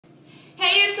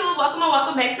Hey YouTube, welcome and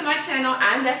welcome back to my channel.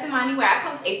 I'm dessimannii, where I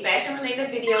post a fashion related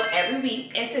video every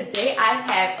week, and today I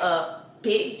have a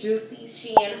big juicy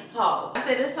Shein haul. I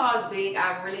said this haul is big,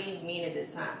 I really mean it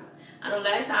this time. I know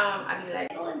last time I'd be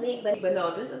like, oh it's big, but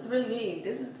no, this is really big.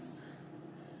 This is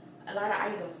a lot of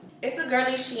items. It's a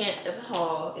girly Shein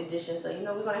haul edition, so you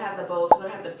know we're gonna have the bows, we're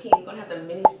gonna have the pink, we're gonna have the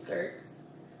mini skirts.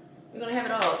 We're gonna have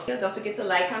it all. Don't forget to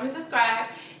like, comment, subscribe,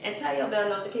 and tell your bell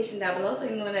notification down below so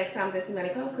you know the next time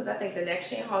dessimannii posts, because I think the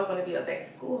next Shein haul is gonna be a back to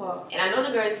school haul. And I know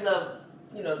the girls love,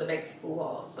 you know, the back to school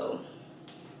haul, so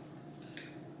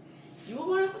you will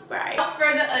want to subscribe. Without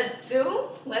further ado,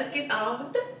 let's get on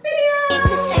with the video.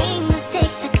 The same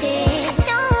mistakes I did. I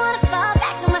don't wanna fall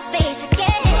back on my face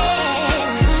again.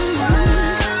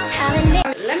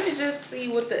 Let me just see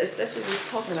what the accessories is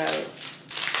talking about.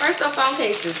 First off, phone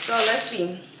cases. So let's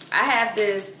see. I have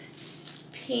this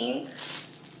pink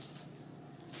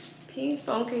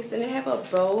phone case, and they have a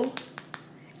bow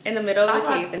in the middle of the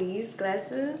case. And these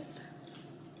glasses,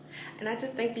 and I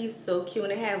just think these so cute,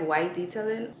 and they have white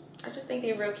detailing. I just think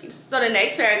they're real cute. So the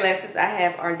next pair of glasses I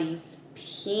have are these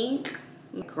pink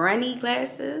granny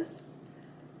glasses.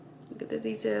 Look at the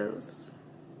details.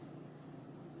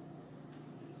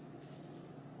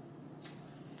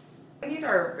 These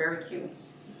are very cute.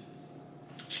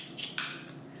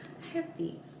 I have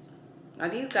these. Now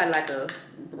these got like a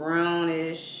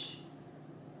brownish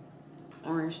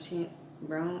orange tint,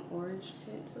 brown orange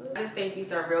tint to it. I just think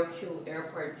these are real cute,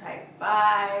 airport type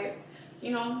vibe.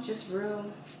 You know, just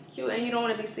real cute, and you don't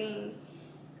want to be seen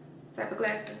type of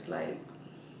glasses. Like,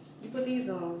 you put these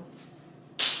on.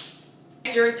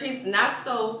 Jewelry piece, not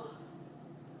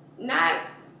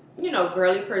you know,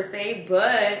 girly per se,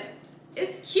 but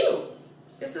it's cute.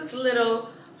 It's this little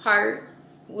heart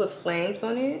with flames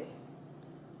on it.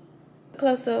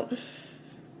 Close up.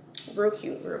 Real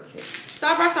cute, real cute. So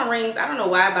I brought some rings. I don't know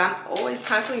why, but I'm always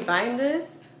constantly buying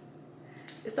this.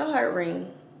 It's a heart ring.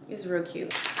 It's real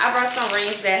cute. I brought some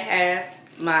rings that have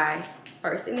my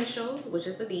first initials, which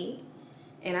is a D.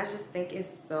 And I just think it's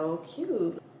so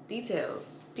cute.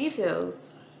 Details.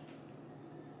 Details.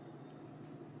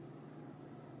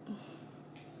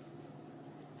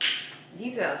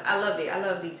 Details. I love it. I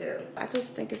love details. I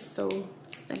just think it's so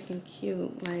stinking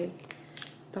cute. Like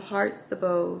the hearts, the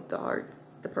bows, the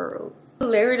hearts, the pearls.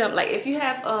 Layer them. Like if you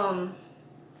have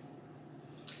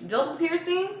double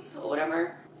piercings or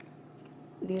whatever,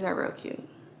 these are real cute.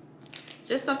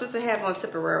 Just something to have on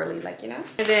temporarily, like, you know.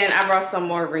 And then I brought some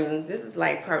more rings. This is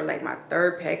like probably like my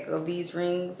third pack of these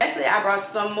rings. Actually, I brought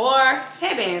some more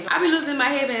headbands. I be losing my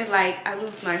headbands like I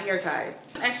lose my hair ties.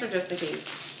 Extra just in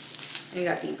case. And you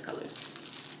got these colors.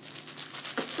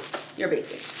 Your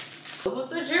basics. What was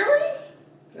the jewelry?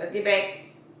 Let's get back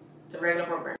to regular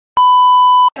program.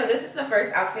 So this is the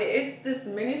first outfit. It's this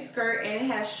mini skirt, and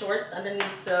it has shorts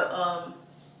underneath the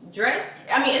dress.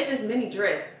 I mean, it's this mini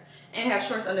dress, and it has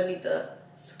shorts underneath the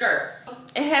skirt.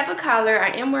 It have a collar. I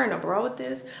am wearing a bra with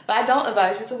this, but I don't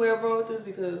advise you to wear a bra with this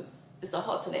because it's a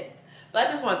halter neck. But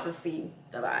I just wanted to see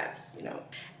the vibes, you know.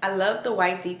 I love the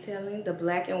white detailing, the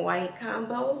black and white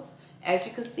combo, as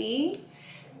you can see.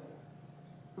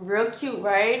 Real cute,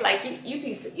 right? Like you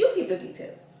peep the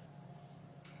details.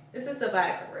 This is the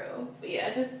vibe for real. But yeah,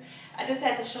 I just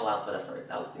had to show out for the first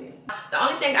outfit. The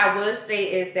only thing I would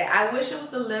say is that I wish it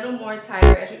was a little more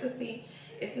tighter. As you can see,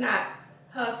 it's not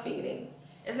her fitting.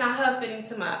 It's not her fitting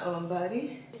to my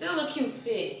body. It's still a cute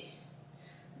fit,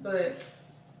 but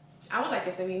I would like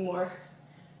it to be more,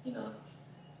 you know,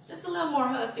 just a little more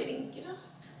her fitting, you know.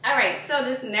 All right, so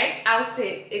this next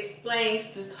outfit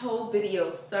explains this whole video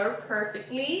so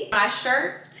perfectly. My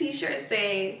t-shirt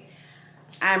say,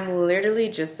 I'm literally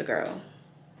just a girl.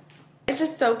 It's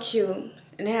just so cute,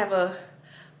 and they have a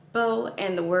bow,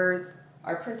 and the words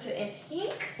are printed in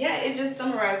pink. Yeah, it just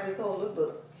summarizes this whole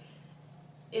lookbook.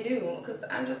 It do, because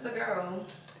I'm just a girl.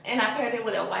 And I paired it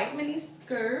with a white mini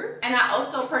skirt, and I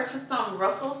also purchased some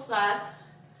ruffle socks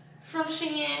from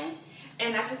Shein.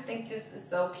 And I just think this is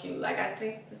so cute. Like, I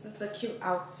think this is a cute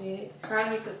outfit. I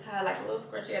probably need to tie like a little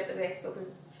scrunchie at the back so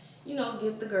could, you know,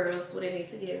 give the girls what they need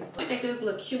to give. I think this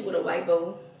look cute with a white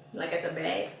bow, like at the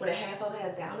back, with a half of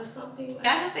it down or something.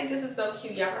 I just think this is so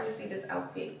cute. Y'all probably see this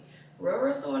outfit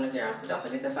real soon on the girl. So don't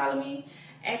forget to follow me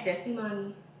at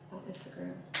dessimannii on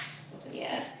Instagram. So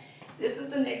yeah, this is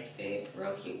the next fit.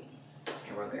 Real cute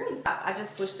and real girly. I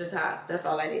just switched the top. That's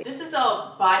all I did. This is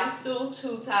a bodysuit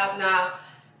tube top. Now,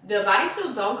 the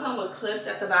bodysuit don't come with clips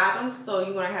at the bottom, so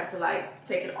you're gonna have to like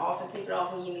take it off and take it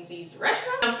off when you need to use the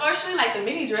restroom. Unfortunately, like the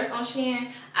mini dress on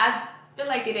Shein, I feel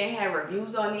like they didn't have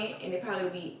reviews on it, and it probably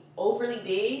would be overly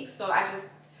big, so I just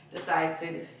decided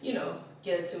to, you know,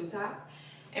 get a tube top.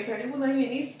 and paired it with my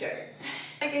mini skirts.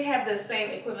 I can have the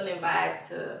same equivalent vibe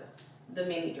to the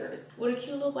mini dress. With a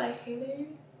cute little white hair.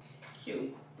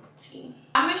 Cute tea.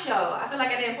 I miss y'all. I feel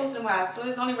like I didn't post in a while, so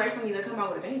it's only right for me to come out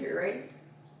with a banger, right?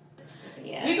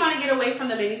 Yeah. We're gonna get away from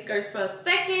the mini skirts for a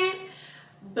second,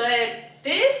 but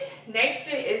this next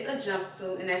fit is a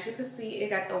jumpsuit, and as you can see, it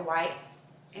got the white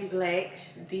and black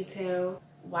detail,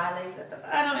 wide legs at the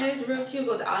bottom, and it's real cute.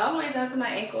 Goes all the way down to my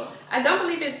ankle. I don't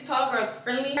believe it's tall girls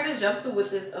friendly. I got a jumpsuit with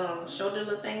this shoulder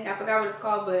little thing. I forgot what it's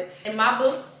called, but in my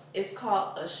books, it's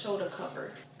called a shoulder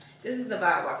cover. This is the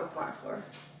vibe I was going for.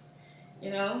 You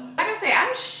know, like I say,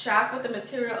 I'm shocked with the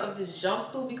material of this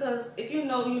jumpsuit because if you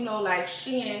know, like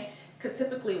Shein could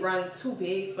typically run too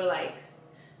big for like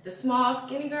the small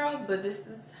skinny girls, but this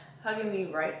is hugging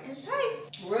me right and tight.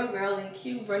 Real girly,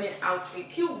 cute running outfit,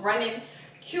 cute running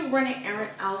errand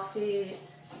outfit,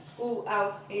 school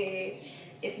outfit.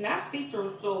 It's not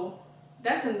see-through, so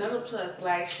that's another plus.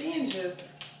 Like Shein just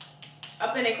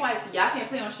up in their quality. Y'all can't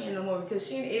play on Shein no more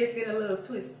because Shein is getting a little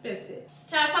too expensive.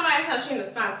 Somebody tell Shein to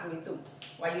sponsor me too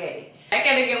while you at it. Back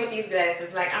at it again with these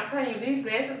glasses. Like I'm telling you, these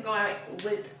glasses going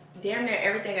with damn near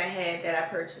everything I had that I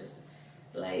purchased.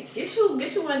 Like get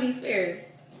you one of these pairs.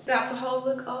 Stop the whole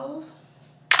look off.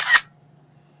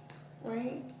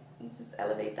 Right? Just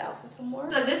elevate the outfit some more.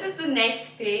 So this is the next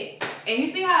fit. And you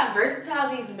see how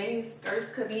versatile these mini skirts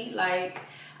could be? Like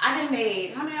I done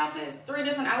made how many outfits? 3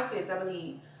 different outfits, I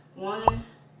believe. 1,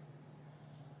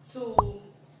 2,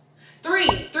 3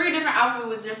 different outfits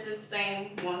with just the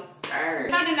same one skirt.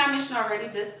 If I did not mention already,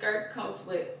 this skirt comes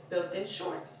with built-in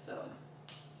shorts, so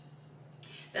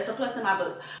that's a plus in my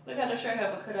book. Look how the shirt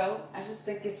have a cutout. I just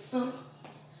think it's so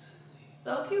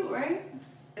cute, right?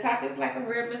 The top is like a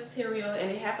red material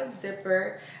and it have a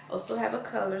zipper. Also have a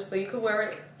color, so you could wear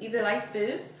it either like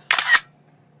this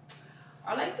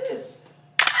or like this.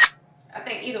 I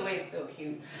think either way is still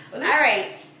cute. All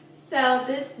right. So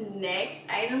this next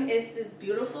item is this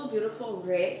beautiful, beautiful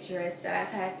red dress that I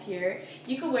have here.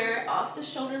 You can wear it off the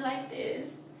shoulder like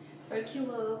this for a cute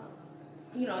little,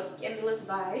 you know, scandalous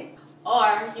vibe.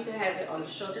 Or you can have it on the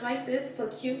shoulder like this for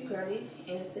cute, girly,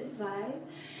 innocent vibe.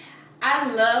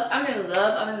 I'm in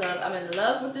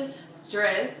love with this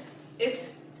dress.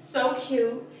 It's so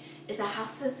cute. It's a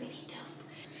house of dope.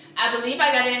 I believe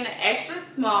I got it in the extra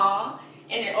small.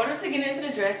 And in order to get into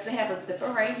the dress, they have a zipper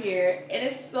right here. And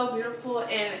it's so beautiful.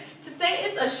 And to say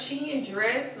it's a Shein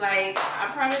dress, like, I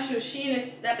promise you, Shein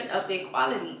is stepping up their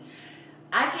quality.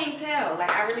 I can't tell.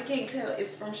 Like, I really can't tell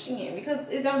it's from Shein because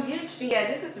it don't give Shein. Yeah,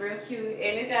 this is real cute.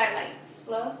 And it got, like,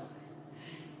 fluff.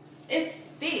 It's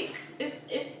thick.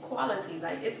 It's quality.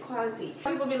 Like, it's quality.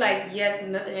 People be like, yes,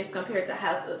 nothing is compared to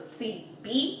House of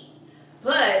CB.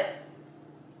 But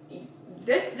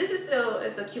this is still,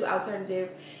 it's a cute alternative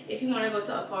if you want to go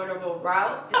to an affordable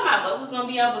route. My butt was gonna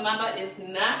be out, but my butt is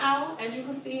not out, as you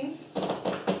can see.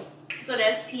 So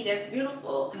that's tea. That's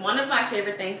beautiful. One of my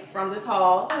favorite things from this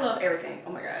haul. I love everything.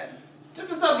 Oh my god,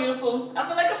 this is so beautiful. I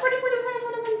feel like a pretty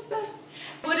princess.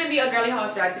 It wouldn't be a girly haul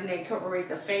if I didn't incorporate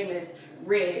the famous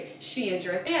red Shein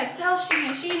dress. Yeah, tell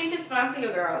Shein needs to sponsor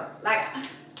your girl. Like,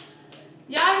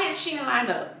 y'all hit Shein line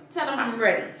up. Tell them I'm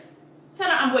ready. Tell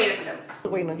them I'm waiting for them.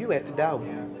 Waiting on you at the door.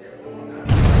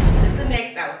 This is the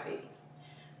next outfit.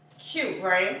 Cute,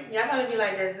 right? Y'all probably be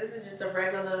like, this is just a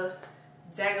regular,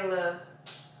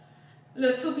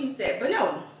 little two-piece set. But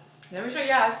no, let me show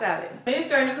y'all how I style it. Mini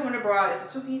skirt and a coming abroad. It's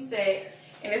a two-piece set,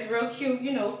 and it's real cute.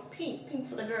 You know, pink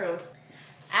for the girls.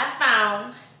 I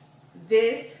found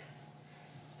this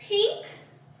pink,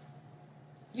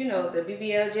 you know, the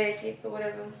BBL jackets or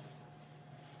whatever.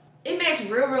 It matched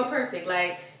real perfect.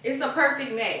 Like, it's a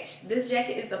perfect match. This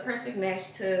jacket is a perfect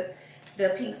match to the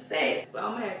pink set. So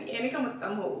I'm happy. And it comes with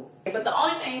thumb holes. But the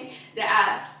only thing that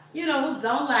I, you know,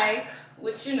 don't like,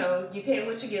 which, you know, you pay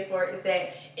what you get for it, is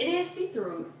that it is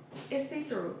see-through. It's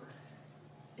see-through.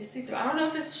 It's see-through. I don't know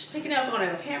if it's picking up on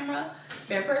a camera,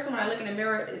 but in person, when I look in the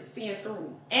mirror, it's seeing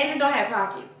through. And it don't have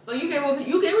pockets. So you get what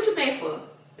you pay for.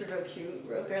 It's real cute,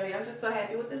 real girly. I'm just so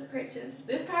happy with this purchase.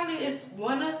 This probably is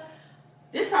one of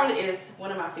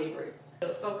my favorites.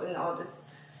 Soaking all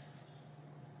this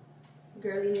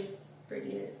girliness,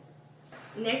 prettiness.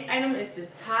 Next item is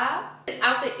this top. This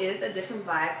outfit is a different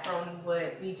vibe from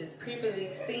what we just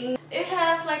previously seen. It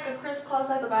has like a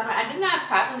crisscross at the bottom. I did not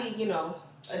properly, you know,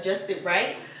 adjust it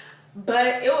right,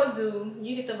 but it will do.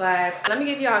 You get the vibe. Let me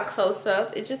give y'all a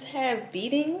close-up. It just had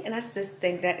beading, and I just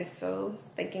think that is so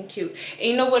stinking cute. And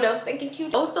you know what else stinking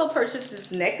cute? Also purchased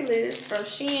this necklace from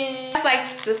Shein. It's like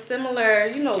the similar,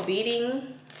 you know,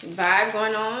 beading vibe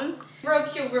going on. Real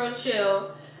cute, real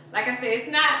chill. Like I said, it's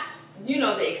not, you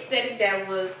know, the aesthetic that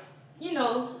was, you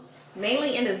know,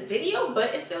 mainly in this video,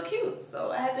 but it's still cute,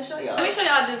 so I had to show y'all. Let me show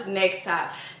y'all this next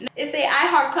top. It say I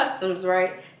Heart Customs,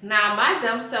 right? Now my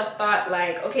dumb self thought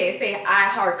like, okay, it say I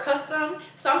Heart Custom,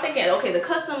 so I'm thinking, okay, the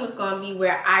custom is gonna be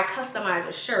where I customize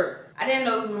a shirt. I didn't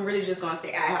know it was really just gonna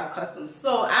say I Heart Custom,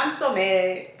 so I'm so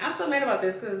mad. I'm so mad about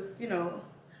this because, you know,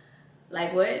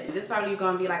 like what? This probably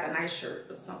gonna be like a nice shirt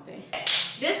or something.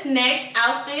 This next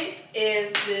outfit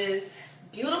is this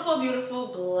beautiful, beautiful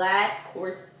black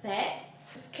corset.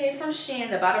 This came from Shein.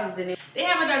 The bottom's in it. They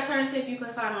have an alternative you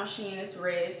can find on Shein. It's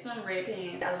red, some red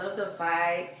pants. I love the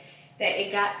vibe that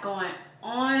it got going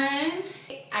on.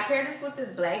 I paired this with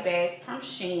this black bag from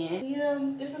Shein. Yeah,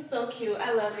 this is so cute.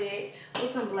 I love it. With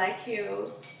some black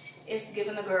heels. It's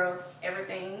giving the girls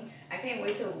everything. I can't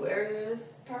wait to wear this.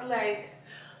 Probably like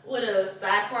with a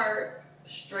side part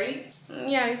straight.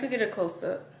 Yeah, you could get a close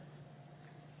up.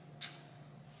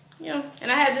 Yeah,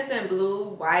 and I had this in blue,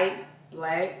 white,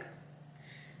 black.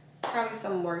 Probably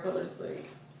some more colors, but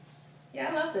yeah,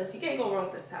 I love this. You can't go wrong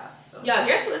with this top. So. Y'all,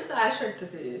 guess what size shirt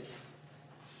this is?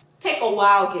 Take a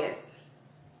wild guess.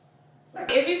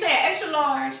 If you say extra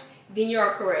large, then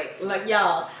you're correct. Like,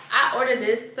 y'all, I ordered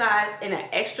this size in an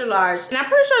extra large, and I'm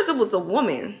pretty sure it was a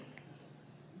woman.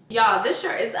 Y'all, this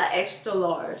shirt is an extra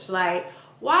large. Like,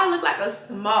 why look like a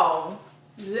small?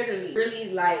 Literally,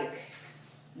 really like,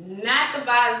 not the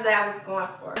vibes that I was going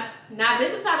for. Now,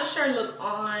 this is how the shirt look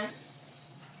on.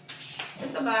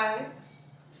 It's a vibe.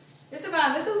 It's a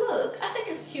vibe. It's a look. I think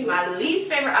it's cute. My least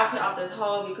favorite outfit off this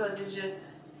haul because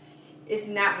it's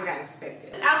not what I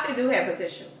expected. This outfit do have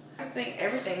potential. I just think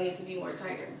everything needs to be more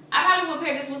tighter. I probably would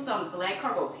pair this with some black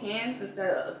cargo pants instead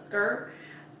of a skirt,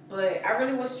 but I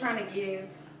really was trying to give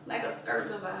like a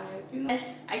skirt vibe, you know?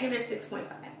 I give it a 6.5.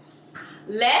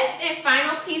 Last and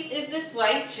final piece is this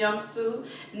white jumpsuit.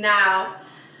 Now,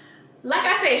 like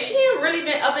I said, she ain't really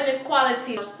been up in this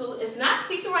quality jumpsuit. It's not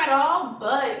see-through at all,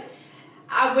 but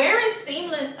I wear it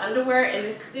seamless underwear and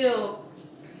it's still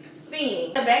seen.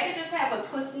 The back, it just have a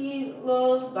twisty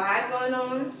little vibe going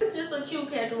on. It's just a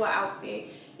cute casual outfit.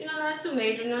 You know, not too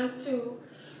major, not too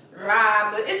raw,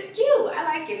 but it's cute.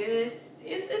 I like it.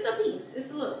 It's a piece.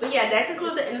 It's a look. But yeah, that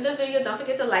concludes the end of the video. Don't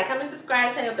forget to like, comment,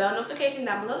 subscribe, tell your bell notification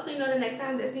down below so you know the next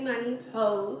time dessimannii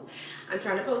posts. I'm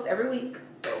trying to post every week,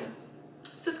 so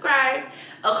subscribe.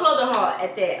 A clothing haul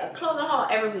at that. A clothing haul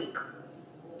every week.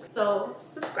 So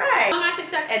subscribe. Follow my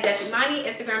TikTok at dessimannii,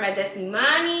 Instagram at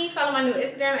dessimannii. Follow my new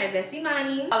Instagram at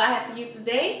dessimannii. All I have for you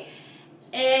today.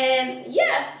 And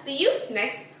yeah, see you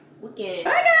next weekend.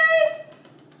 Bye guys.